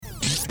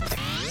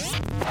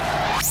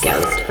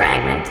Ghost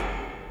Fragment.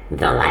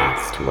 The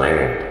Last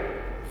Word.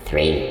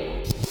 3.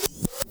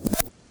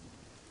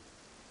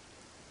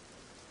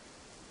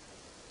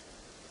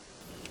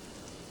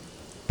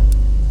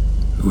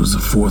 It was the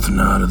 4th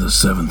night of the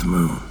 7th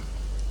moon.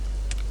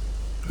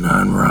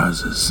 9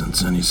 rises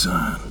since any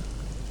sign.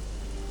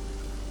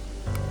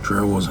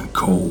 Trail wasn't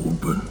cold,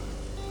 but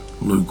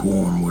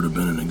lukewarm would have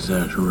been an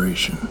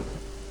exaggeration.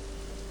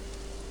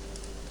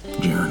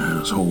 Jaren had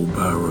us hold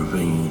by a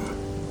ravine.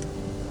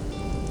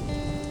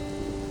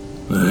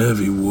 The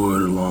heavy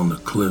wood along the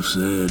cliff's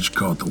edge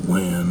caught the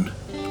wind,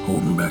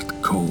 holding back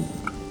the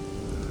cold,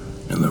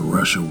 and the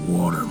rush of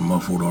water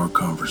muffled our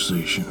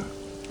conversation.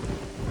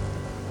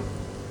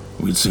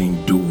 We'd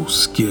seen dual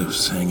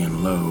skiffs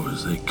hanging low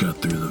as they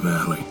cut through the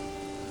valley.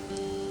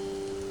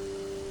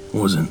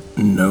 Wasn't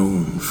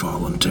known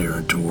fallen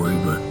territory,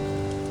 but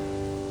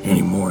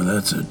anymore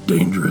that's a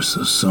dangerous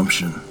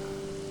assumption.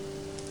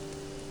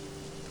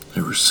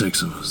 There were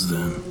 6 of us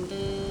then.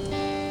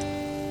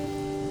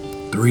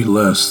 3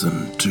 less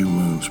than 2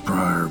 moons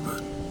prior,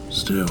 but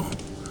still,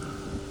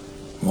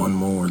 1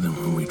 more than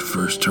when we'd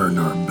first turned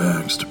our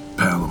backs to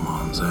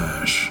Palamon's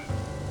ash.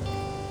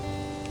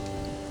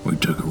 We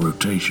took a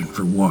rotation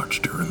for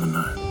watch during the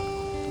night.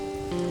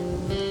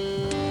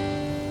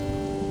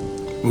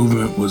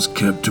 Movement was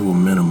kept to a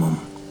minimum,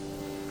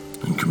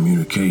 and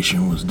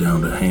communication was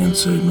down to hand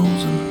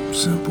signals and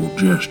simple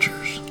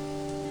gestures.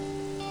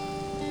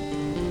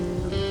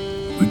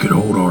 We could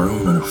hold our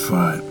own in a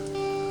fight,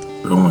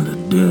 but only the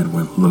dead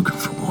went looking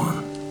for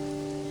one.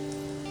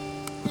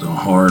 It was a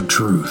hard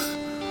truth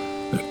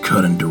that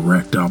cut in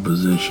direct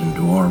opposition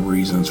to our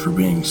reasons for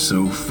being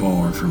so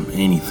far from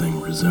anything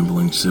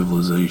resembling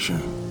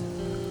civilization,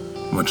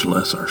 much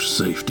less our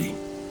safety.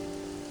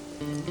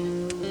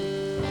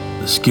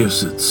 The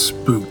skiffs had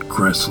spooked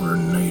Kressler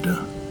and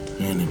Nada,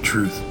 and in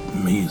truth,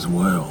 me as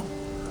well.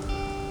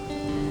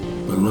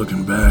 But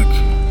looking back,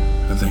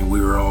 I think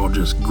we were all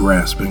just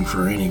grasping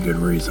for any good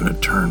reason to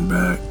turn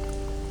back.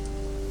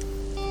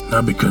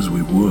 Not because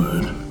we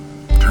would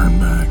turn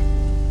back,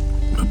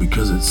 but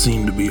because it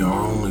seemed to be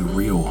our only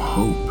real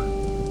hope,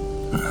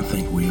 and I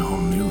think we all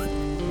knew it.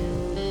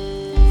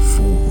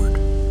 Forward,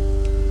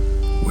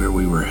 where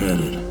we were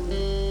headed,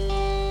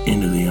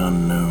 into the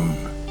unknown,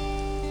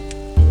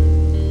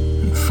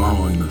 and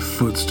following the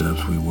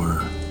footsteps we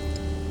were.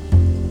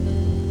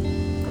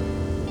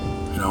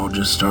 It all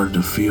just started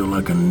to feel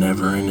like a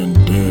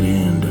never-ending dead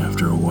end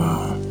after a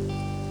while.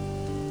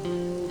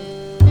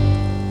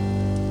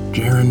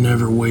 Jaren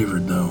never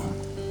wavered, though.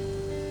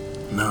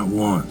 Not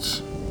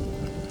once.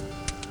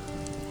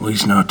 At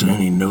least not to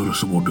any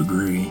noticeable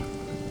degree.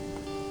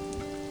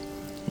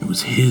 It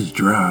was his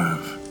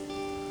drive,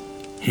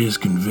 his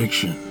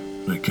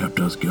conviction that kept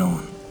us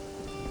going.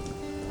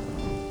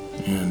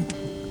 And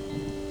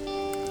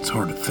it's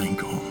hard to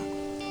think on.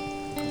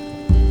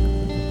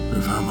 But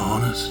if I'm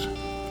honest,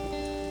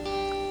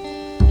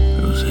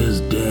 it was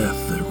his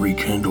death that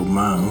rekindled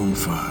my own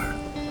fire.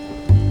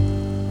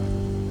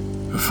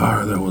 A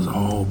fire that was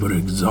all but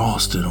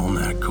exhausted on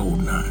that cold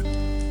night.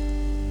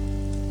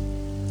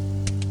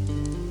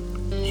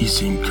 He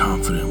seemed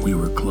confident we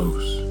were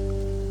close,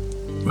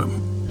 but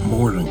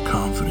more than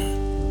confident,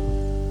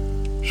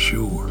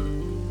 sure.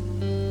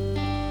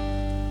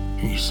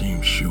 He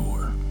seemed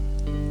sure.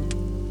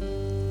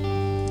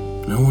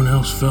 No one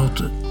else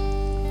felt it.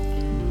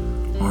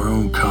 Our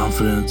own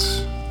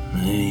confidence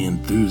and any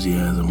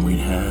enthusiasm we'd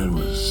had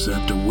was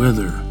set to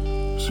wither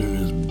as soon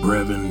as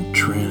Brevin,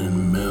 Trent,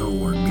 and Mel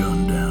were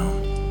gunned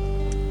down.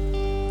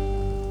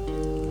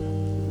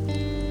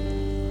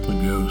 The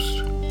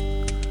ghost,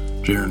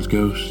 Jaren's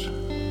ghost,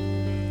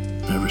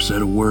 never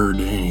said a word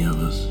to any of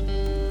us.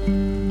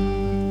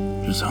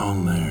 Just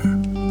hung there,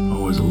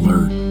 always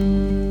alert,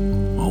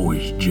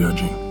 always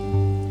judging.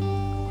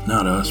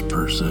 Not us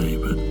per se,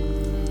 but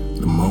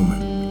the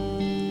moment.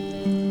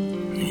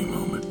 Any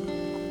moment.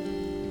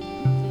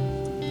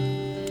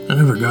 I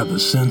never got the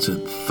sense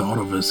it thought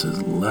of us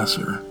as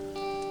lesser,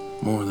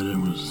 more that it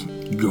was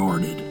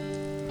guarded,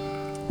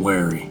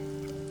 wary.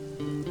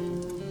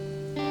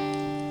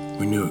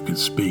 We knew it could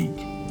speak.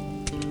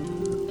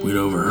 We'd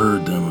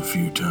overheard them a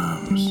few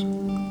times,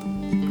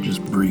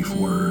 just brief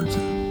words,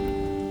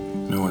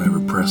 and no one ever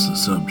pressed the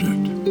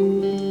subject.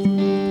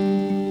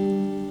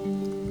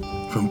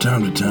 From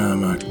time to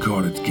time, I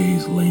caught its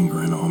gaze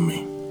lingering on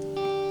me.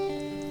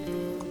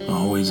 I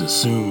always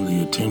assumed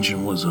the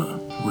attention was a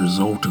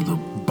result of the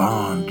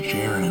bond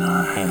Jaren and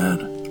I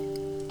had.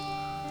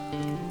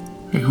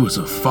 He was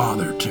a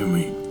father to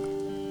me.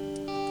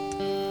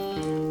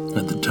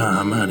 At the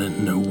time, I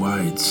didn't know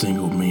why he'd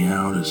singled me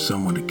out as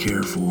someone to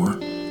care for,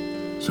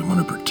 someone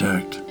to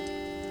protect.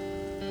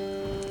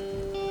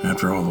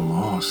 After all the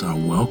loss, I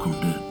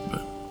welcomed it,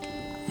 but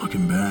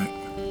looking back,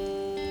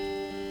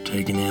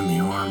 taking in the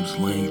arm's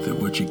length at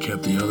which he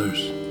kept the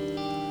others,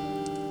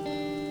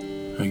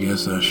 I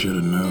guess I should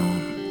have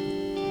known,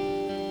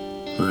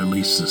 or at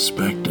least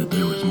suspected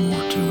there was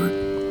more to it.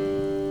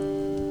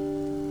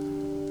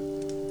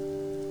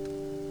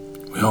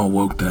 We all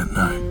woke that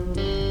night,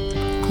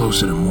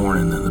 closer to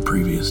morning than the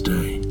previous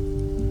day.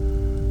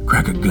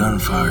 Crack of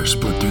gunfire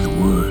split through the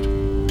wood,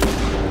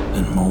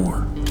 then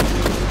more.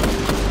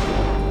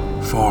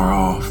 Far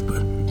off,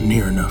 but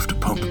near enough to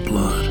pump the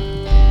blood.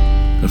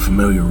 A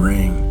familiar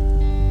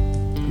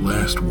ring.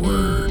 Last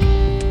word.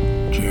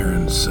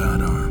 Jaren's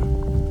sidearm.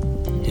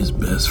 His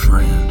best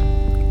friend.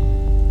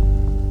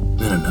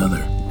 Then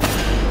another.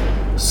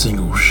 A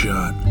single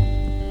shot.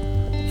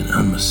 An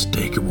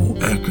unmistakable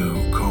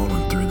echo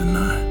calling through the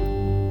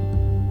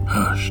night.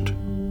 Hushed.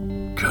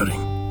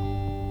 Cutting.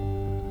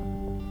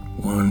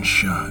 One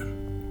shot.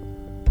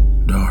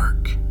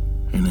 Dark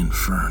and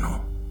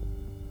infernal.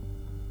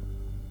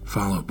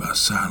 Followed by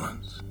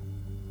silence.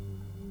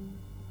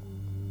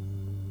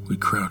 We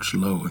crouched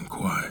low and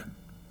quiet,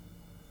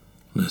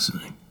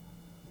 listening,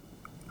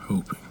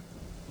 hoping.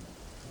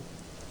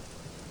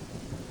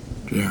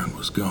 Jaren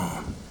was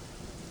gone,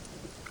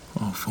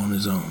 off on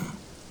his own.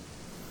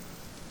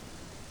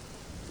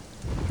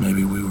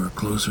 Maybe we were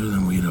closer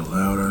than we'd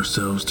allowed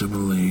ourselves to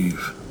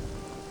believe.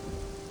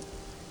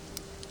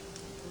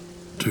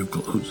 Too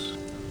close.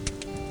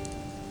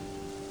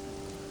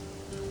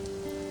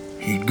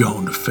 He'd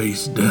gone to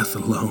face death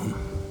alone.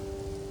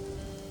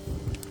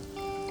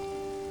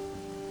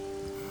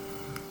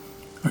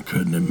 I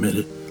couldn't admit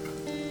it.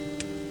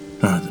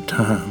 Not at the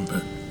time,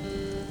 but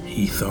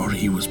he thought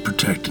he was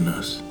protecting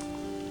us.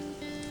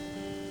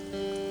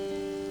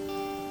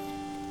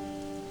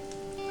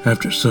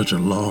 After such a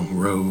long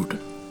road,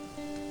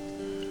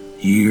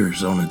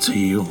 years on its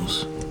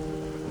heels,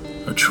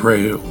 a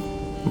trail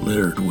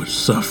littered with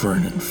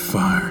suffering and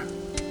fire,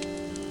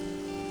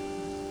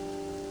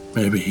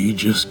 maybe he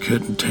just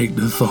couldn't take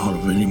the thought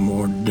of any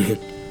more dead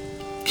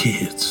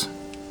kids,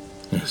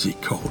 as he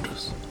called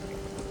us.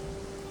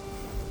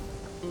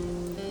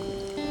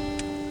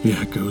 The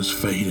echoes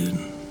faded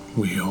and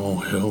we all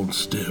held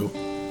still.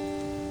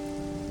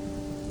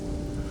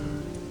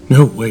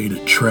 No way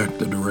to track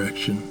the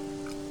direction.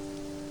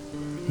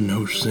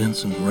 No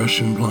sense in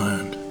rushing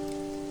blind.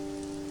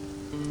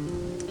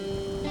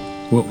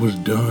 What was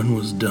done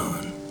was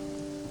done.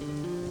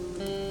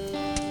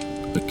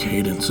 The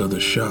cadence of the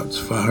shots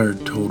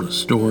fired told a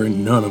story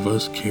none of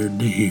us cared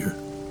to hear.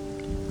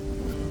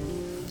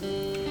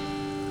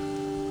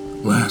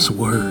 Last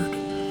word,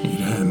 it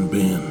hadn't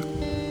been.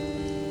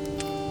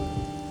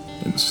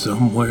 And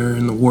somewhere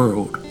in the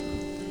world,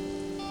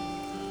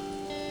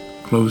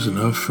 close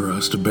enough for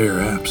us to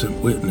bear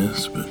absent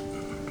witness, but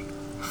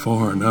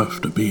far enough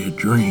to be a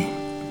dream,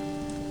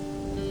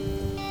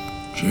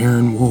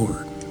 Jaren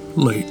Ward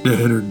lay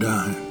dead or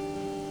dying.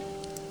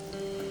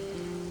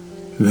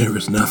 There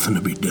was nothing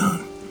to be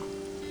done.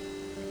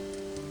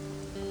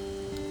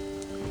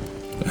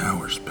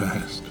 Hours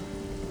passed.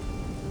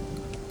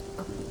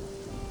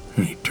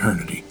 An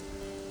eternity.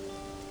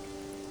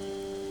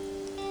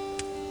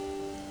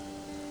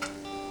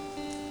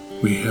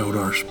 We held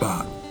our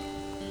spot.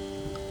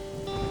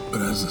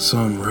 But as the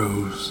sun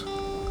rose,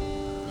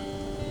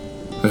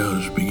 the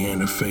others began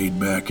to fade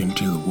back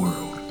into the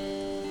world.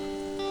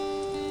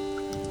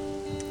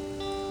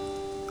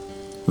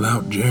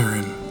 Without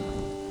Jaren,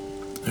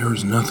 there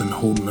was nothing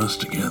holding us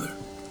together.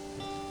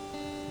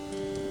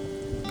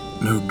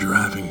 No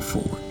driving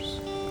force.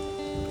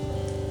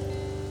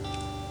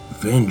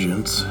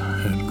 Vengeance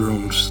had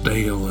grown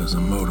stale as a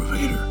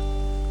motivator.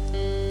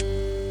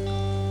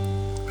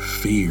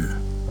 Fear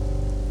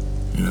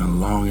and a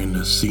longing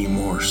to see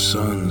more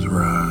suns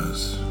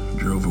rise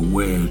drove a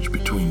wedge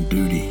between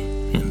duty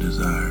and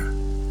desire.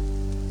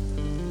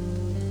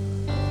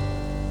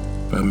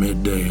 By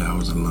midday, I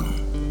was alone.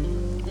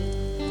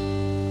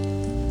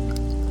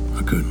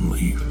 I couldn't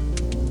leave.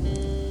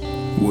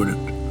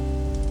 Wouldn't.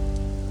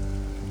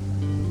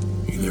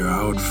 Either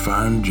I would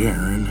find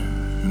Jaren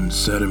and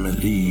set him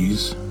at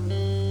ease,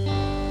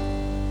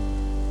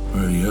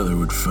 or the other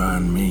would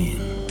find me,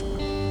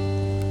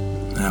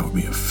 and that would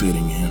be a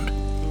fitting end.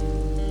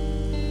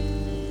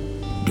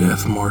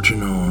 Death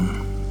marching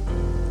on.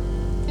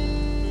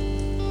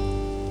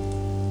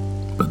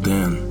 But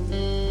then,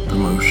 the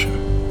motion.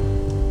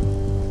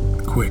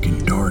 Quick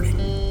and darting.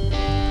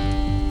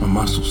 My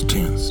muscles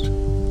tensed,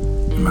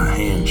 and my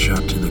hand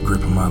shot to the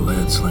grip of my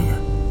lead slinger.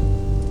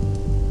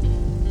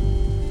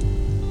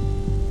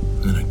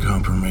 Then a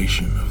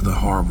confirmation of the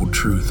horrible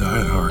truth I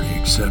had already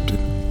accepted.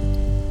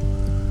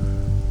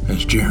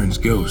 As Jaren's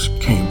ghost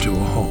came to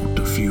a halt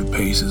a few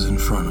paces in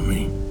front of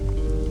me.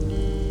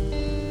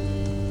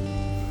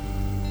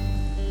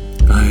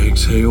 I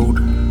exhaled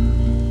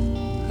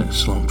and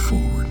slumped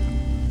forward,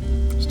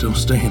 still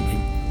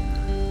standing,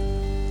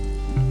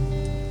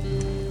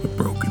 but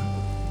broken.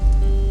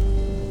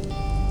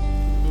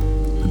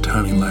 The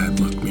tiny lad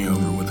looked me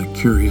over with a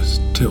curious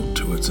tilt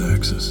to its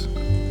axis,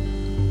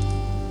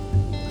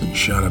 then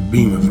shot a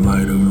beam of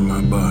light over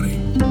my body,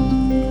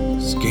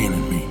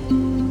 scanning me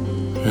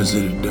as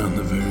it had done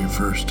the very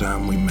first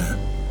time we met.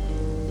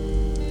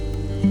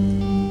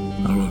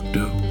 I looked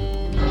up,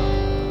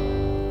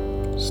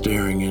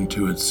 staring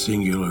into its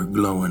singular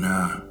glowing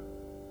eye,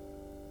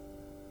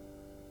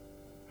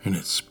 and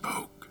it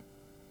spoke.